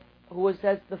Ganello, who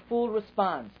says the fool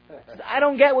responds, says, I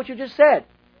don't get what you just said.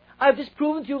 I've just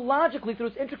proven to you logically through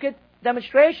this intricate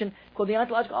demonstration called the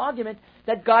ontological argument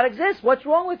that God exists. What's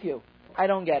wrong with you? I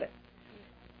don't get it.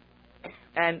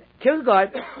 And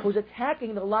Kierkegaard, who's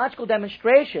attacking the logical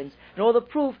demonstrations and all the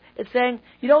proof, is saying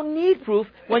you don't need proof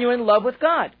when you're in love with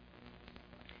God.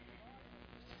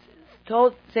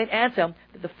 Told St. Anselm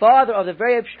that the father of the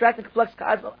very abstract and complex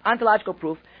ontological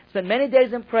proof spent many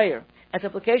days in prayer and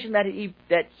supplication that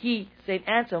he, St.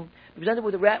 Anselm, presented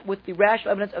with the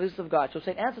rational evidence of the existence of God. So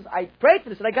St. Anselm says, I prayed for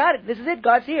this and I got it. This is it.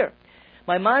 God's here.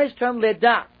 My mind's term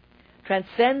leda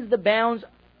transcends the bounds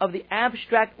of the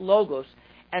abstract logos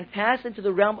and passes into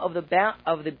the realm of the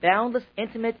boundless,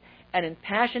 intimate, and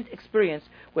impassioned experience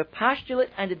where postulate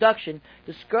and deduction,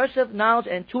 discursive knowledge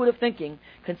and intuitive thinking,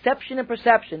 conception and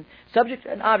perception, subject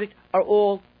and object are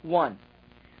all one.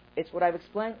 It's what I've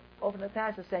explained often in the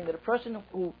past as saying that a person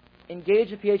who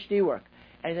engaged in PhD work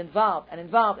and is involved,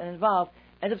 ends up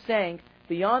saying,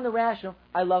 beyond the rational,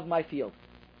 I love my field.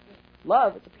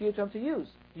 Love, it's a pure term to use.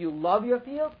 Do you love your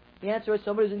field? The answer is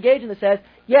somebody who's engaged in this says,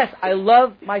 yes, I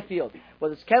love my field.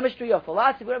 Whether it's chemistry or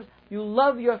philosophy, whatever, you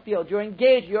love your field. You're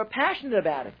engaged. You're passionate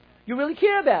about it. You really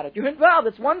care about it. You're involved.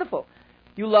 It's wonderful.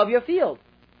 You love your field.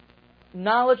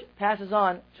 Knowledge passes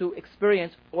on to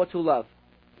experience or to love.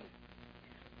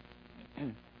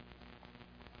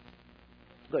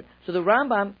 Good. So the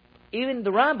Rambam,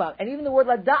 and even the word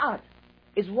lada'at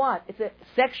is what? It's a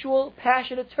sexual,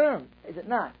 passionate term, is it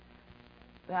not?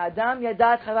 Adam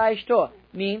yadat chara ishto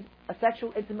means a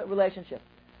sexual, intimate relationship.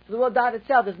 So the word da'at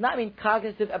itself does not mean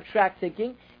cognitive, abstract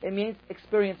thinking. It means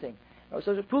experiencing.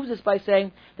 So it proves this by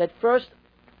saying that first,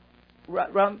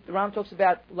 Ram talks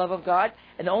about love of God,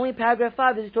 and only in paragraph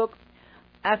 5 does he talk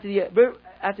after the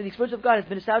experience of God has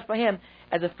been established by him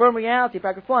as a firm reality.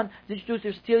 Paragraph 1 is introduced the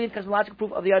Aristotelian cosmological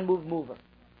proof of the unmoved mover.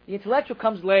 The intellectual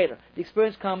comes later. The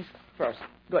experience comes first.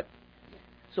 Good.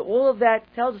 So all of that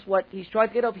tells us what he's trying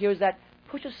to get over here is that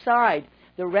push aside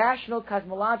the rational,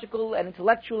 cosmological, and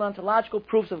intellectual, ontological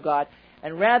proofs of God,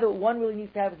 and rather what one really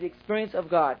needs to have is the experience of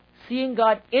God. Seeing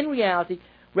God in reality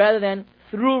rather than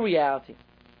through reality.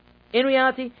 In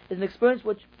reality is an experience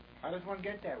which... How does one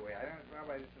get that way? I don't know,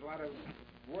 Rabbi, there's a lot of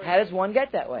words. How does one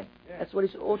get that way? Yeah. That's what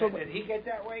he's also... Did he get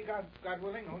that way, God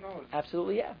willing? Who knows?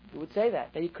 Absolutely, yeah. You would say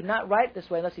that. That he could not write this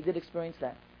way unless he did experience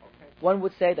that. Okay. One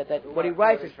would say that what he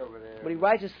writes is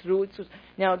through...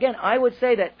 Now again, I would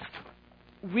say that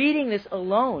reading this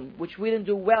alone, which we didn't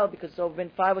do well because it's been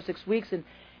 5 or 6 weeks and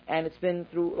it's been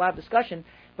through a lot of discussion,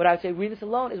 but I would say reading this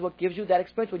alone is what gives you that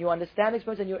experience. When you understand the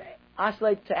experience and you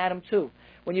oscillate to Adam 2.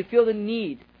 When you feel the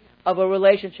need of a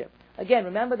relationship. Again,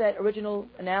 remember that original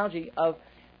analogy of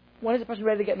when is a person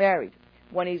ready to get married?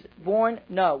 When he's born?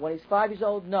 No. When he's 5 years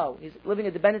old? No. He's living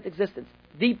a dependent existence,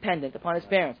 dependent upon his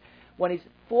parents. When he's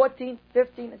 14,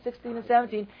 15, 16, and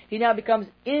 17, he now becomes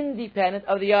independent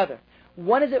of the other.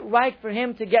 When is it right for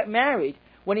him to get married?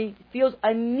 When he feels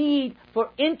a need for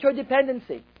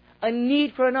interdependency, a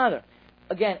need for another.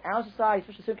 again, our society,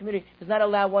 especially the Muslim community, does not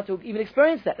allow one to even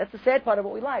experience that. That's the sad part of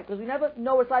what we like, because we never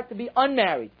know what it's like to be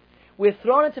unmarried. We're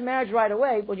thrown into marriage right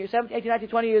away when you're 17, 18, 19,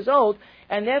 20 years old,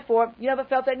 and therefore you never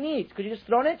felt that need, because you're just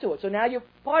thrown into it. So now you're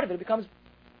part of it. It becomes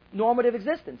normative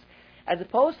existence. As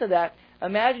opposed to that,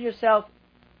 imagine yourself,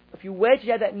 if you wait till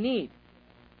you have that need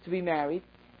to be married,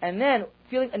 and then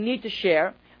feeling a need to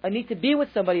share, a need to be with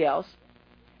somebody else,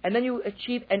 and then you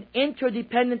achieve an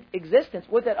interdependent existence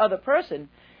with that other person,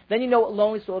 then you know what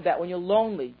loneliness is all about. When you're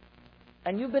lonely,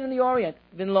 and you've been in the Orient,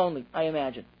 been lonely, I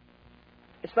imagine.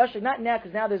 Especially not now,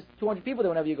 because now there's 200 people there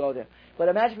whenever you go there. But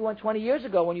imagine if you went 20 years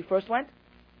ago when you first went.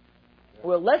 There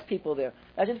were less people there.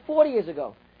 Imagine 40 years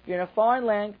ago. You're in a foreign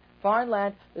land,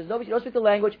 there's nobody, you don't speak the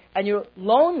language, and you're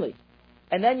lonely.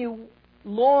 And then you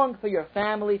long for your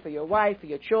family, for your wife, for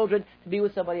your children, to be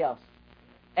with somebody else.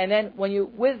 And then when you're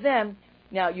with them,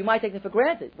 now you might take them for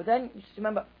granted. But then, just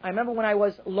remember, I remember when I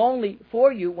was lonely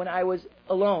for you, when I was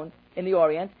alone in the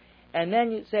Orient, and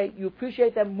then you say you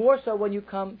appreciate them more so when you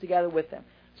come together with them.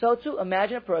 So too,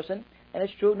 imagine a person, and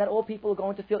it's true, not all people are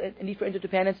going to feel a need for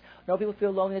interdependence, not all people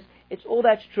feel loneliness, it's all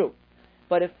that's true.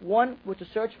 But if one were to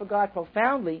search for God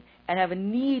profoundly and have a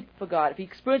need for God, if he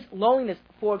experienced loneliness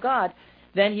for God,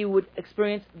 then he would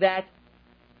experience that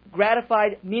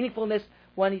gratified meaningfulness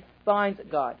when he finds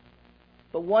God.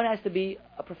 But one has to be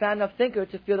a profound enough thinker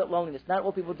to feel that loneliness. Not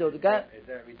all people do. Is that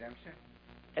redemption?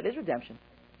 It is redemption.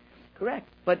 Correct.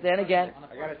 But then again,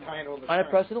 I got to tie it all the on a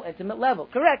personal, intimate level.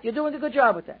 Correct. You're doing a good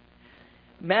job with that.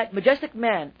 Majestic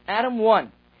man, Adam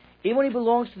 1, even when he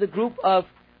belongs to the group of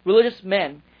religious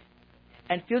men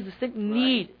and feels distinct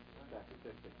need,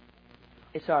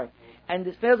 and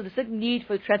feels a distinct need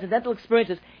for transcendental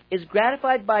experiences, is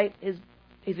gratified by his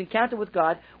encounter with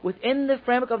God within the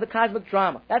framework of the cosmic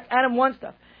drama. That's Adam 1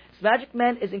 stuff. Majestic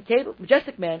man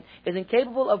is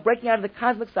incapable of breaking out of the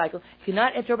cosmic cycle. He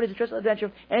cannot interpret his interest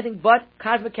adventure anything but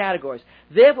cosmic categories.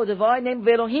 Therefore, the divine name of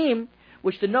Elohim,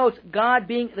 which denotes God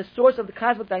being the source of the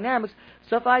cosmic dynamics,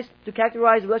 suffice to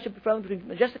characterize the relationship between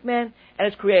majestic man and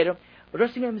his creator,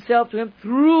 addressing himself to him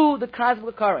through the cosmic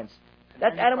occurrence.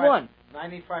 That's Adam 1.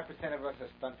 95% of us are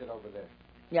stunted over there.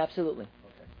 Yeah, absolutely.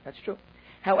 Okay. That's true.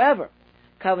 However,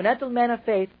 covenantal man of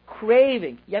faith,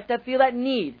 craving, you have to feel that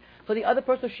need for the other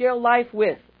person to share life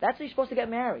with. That's when you're supposed to get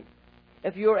married.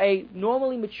 If you're a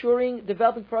normally maturing,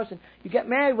 developing person, you get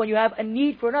married when you have a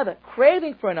need for another,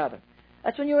 craving for another.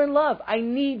 That's when you're in love. I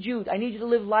need you to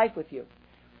live life with you.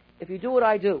 If you do what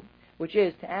I do, which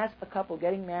is to ask a couple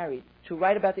getting married to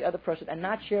write about the other person and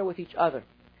not share with each other,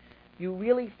 you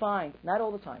really find, not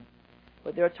all the time,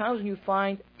 but there are times when you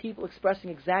find people expressing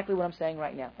exactly what I'm saying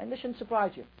right now. And this shouldn't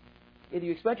surprise you. Either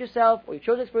you experience yourself, or your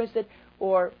children experienced it,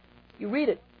 or you read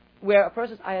it, where a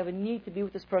person says, I have a need to be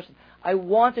with this person. I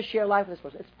want to share life with this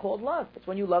person. It's called love. It's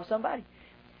when you love somebody.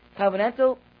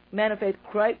 Covenantal man of faith,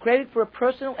 craving for a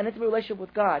personal and intimate relationship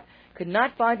with God, could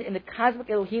not find it in the cosmic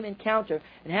Elohim encounter,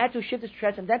 and had to shift his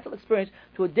transcendental experience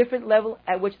to a different level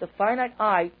at which the finite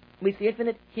I meets the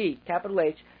infinite He, capital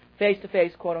H, face to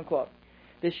face, quote unquote.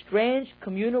 This strange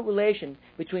communal relation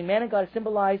between man and God is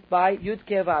symbolized by Yud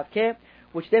Ke Vav Ke,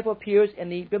 which therefore appears in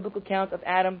the biblical account of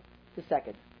Adam the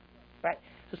second. Right?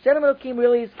 So Selem Elokim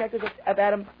really is characters of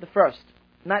Adam the first,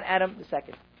 not Adam the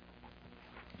second.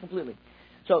 Completely.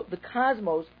 So the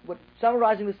cosmos,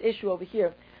 summarizing this issue over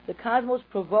here, the cosmos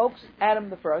provokes Adam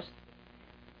the first,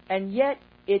 and yet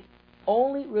it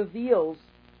only reveals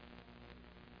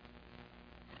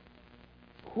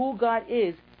who God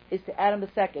is to Adam the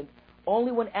second,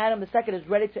 only when Adam the second is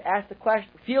ready to ask the question,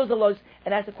 feels the lows,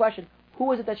 and asks the question,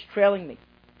 who is it that's trailing me?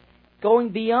 Going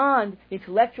beyond the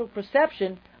intellectual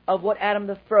perception of what Adam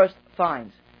the first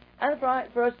finds. Adam the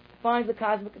first finds the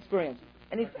cosmic experience.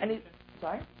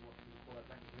 Sorry?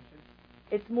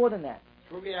 It's more than that.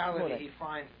 True reality, he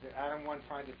finds, Adam 1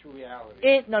 finds a true reality.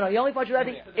 He only finds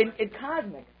reality in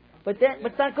cosmic. But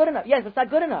it's not good enough. Yes, it's not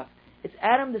good enough. It's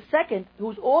Adam the second,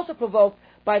 who's also provoked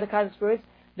by the cosmic experience,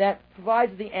 that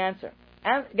provides the answer.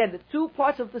 And again, the two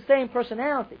parts of the same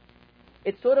personality.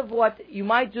 It's sort of what you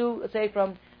might do, let's say,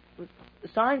 from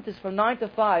scientists from 9 to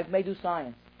 5 may do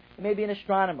science. He may be an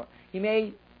astronomer. He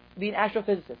may be an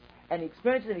astrophysicist. And he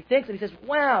experiences it and he thinks and he says,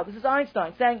 wow, this is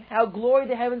Einstein saying how glorious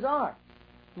the heavens are.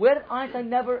 Where did Einstein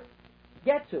never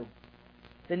get to?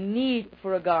 The need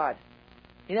for a God.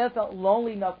 He never felt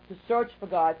lonely enough to search for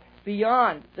God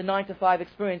beyond the 9 to 5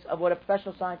 experience of what a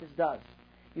professional scientist does.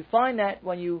 You find that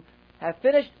when you have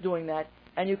finished doing that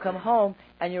and you come home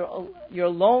and you're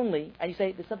lonely and you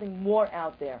say, there's something more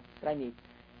out there that I need.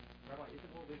 Rabbi, isn't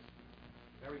all this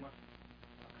very much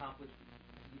accomplished,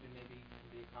 even maybe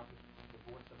can be accomplished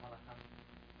divorce of Malacham?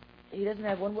 He doesn't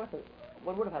have one word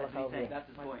What would have halakha over here? That's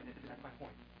his point. That's my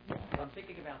point. I'm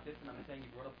thinking about this, and I'm saying you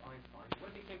brought up Einstein.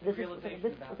 What if he came to This the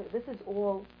realization about this is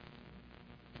all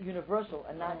universal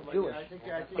and not Jewish. I think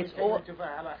It's all. to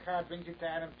halakha brings you to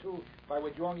Adam too by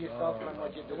withdrawing yourself from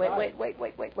what you do.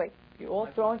 Wait. You're all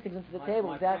throwing things into the table.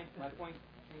 My point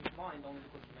changed mind only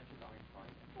because you mentioned Einstein.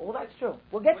 Well, that's true.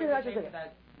 We'll get to that.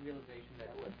 That realization that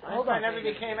Hold on. Einstein never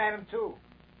became Adam too.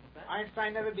 What's that?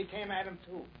 Einstein never became Adam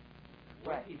too.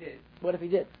 Right. He did. What if he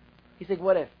did? He said,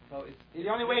 "What if?" So it's The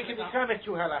only way it can become is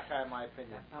through halakha, in my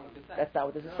opinion. That's not what this says. That's not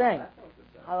what this is saying. That's not what this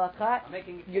says. Halakha. I'm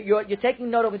making. You're taking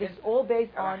note of it. This is all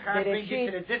based on Halakha brings you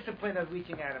to Bereshit. the discipline of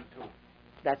reaching Adam too.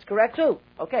 That's correct too.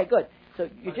 Okay, good. So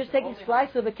you're just taking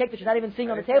slices of a cake that you're not even seeing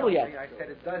on the table yet. I said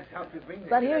it does help you bring It's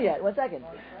not here yet. 1 second.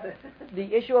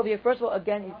 The issue over here, first of all,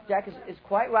 again, Jack is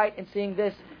quite right in seeing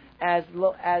this as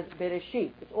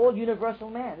Bereshit. It's all universal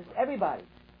man. It's everybody.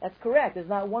 That's correct. There's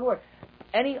not one word.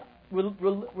 Any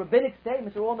rabbinic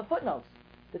statements are all in the footnotes.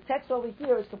 The text over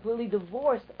here is completely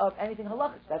divorced of anything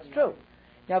halakhic. That's true.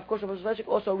 Now, of course, Rav Soloveitchik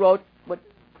also wrote what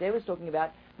David was talking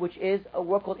about, which is a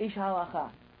work called Ish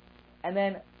Halacha. And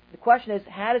then the question is,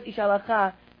 how does Ish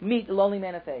Halacha meet the lonely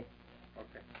man of faith?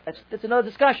 Okay. That's another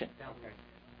discussion. Okay.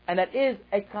 And that is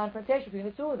a confrontation between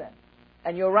the two of them.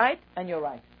 And you're right, and you're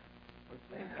right.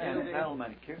 Selem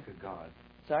and Kierkegaard.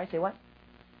 Sorry, say what?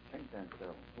 Saint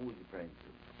Anselm. Who was he praying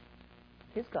to?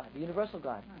 His God, the universal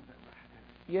God.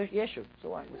 Yeshu. So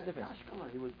what? What's the difference?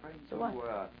 He was praying So to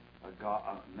what?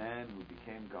 a man who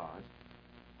became God.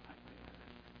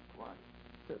 What?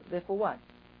 So therefore what?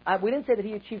 We didn't say that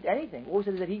he achieved anything. What we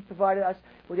said is that he provided us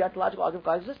with the ontological argument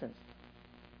of God's existence.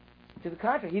 To the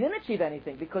contrary, he didn't achieve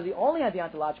anything because he only had the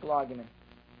ontological argument,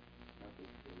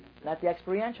 not the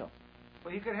experiential.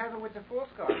 Well, you could have it with the false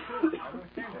God too. I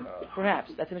understand it.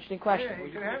 Perhaps. That's an interesting question. Yeah,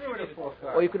 you could have it with the false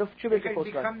God. Or you could attribute it to You false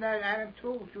could God. become that Adam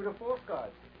too through the false God.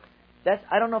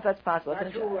 I don't know if that's possible.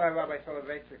 Not through Rabbi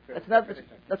Soloveitchik.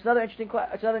 That's another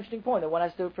interesting point that one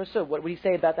has to pursue. What would he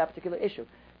say about that particular issue?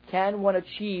 Can one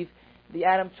achieve the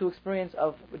Adam 2 experience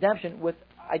of redemption with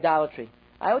idolatry?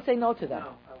 I would say no to that.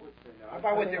 No, I would say no. How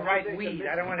about with the right weed?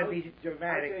 I don't want to be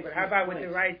dramatic, but how about with the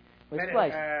right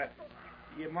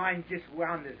your mind just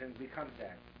wanders and becomes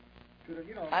that. It's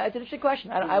It's an interesting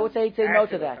question. I would say no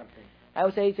to that. I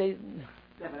would say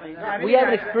No, we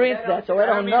haven't experienced that, so I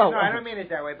don't know. No, I don't mean it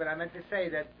that way, but I meant to say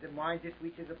that the mind just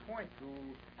reaches a point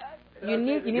You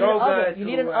need an yoga other. You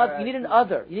need an other. You need an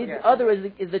other. You need the other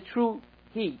is the true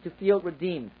he to feel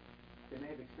redeemed. They may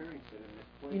have experienced it in this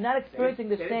place. You're not experiencing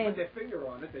the They same. didn't put their finger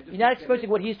on it. They just You're not experiencing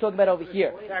what he's talking about over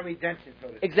here. It's not redemption, so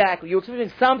to speak. Exactly. You're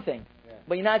experiencing something, Yeah.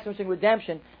 but you're not experiencing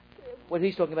redemption. What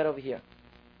he's talking about over here.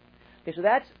 Okay, so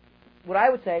that's what I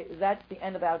would say. Is that's the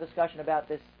end of our discussion about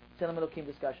this Selem Elokim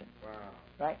discussion. Wow.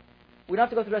 Right? We don't have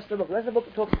to go through the rest of the book. The rest of the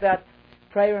book talks about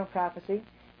prayer and prophecy,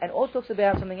 and also talks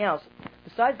about something else.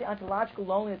 Besides the ontological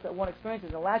loneliness that one experiences,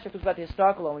 and the last chapter talks about the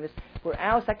historical loneliness, where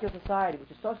our secular society,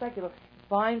 which is so secular,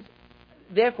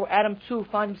 therefore Adam too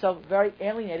finds himself very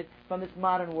alienated from this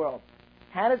modern world.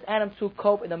 How does Adam too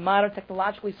cope in the modern,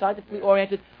 technologically, scientifically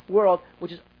oriented world,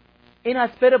 which is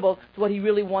inhospitable to what he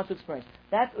really wants to experience?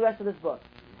 That's the rest of this book,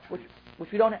 which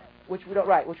we don't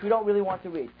really want to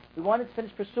read. We want to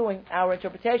finish pursuing our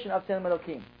interpretation of Selem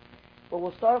Elokim. But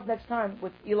we'll start off next time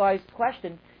with Eli's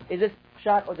question: is this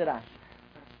Pshat or Darash?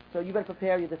 So you better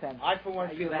prepare your defense. I, for one,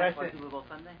 feel less than... Super Bowl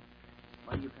Sunday?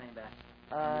 When are you coming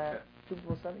back? Super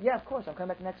Bowl Sunday? Yeah, of course. I'm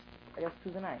coming back next,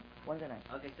 Tuesday night, Wednesday night.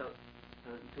 Okay, so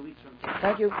 2 weeks from today.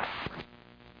 Thank you.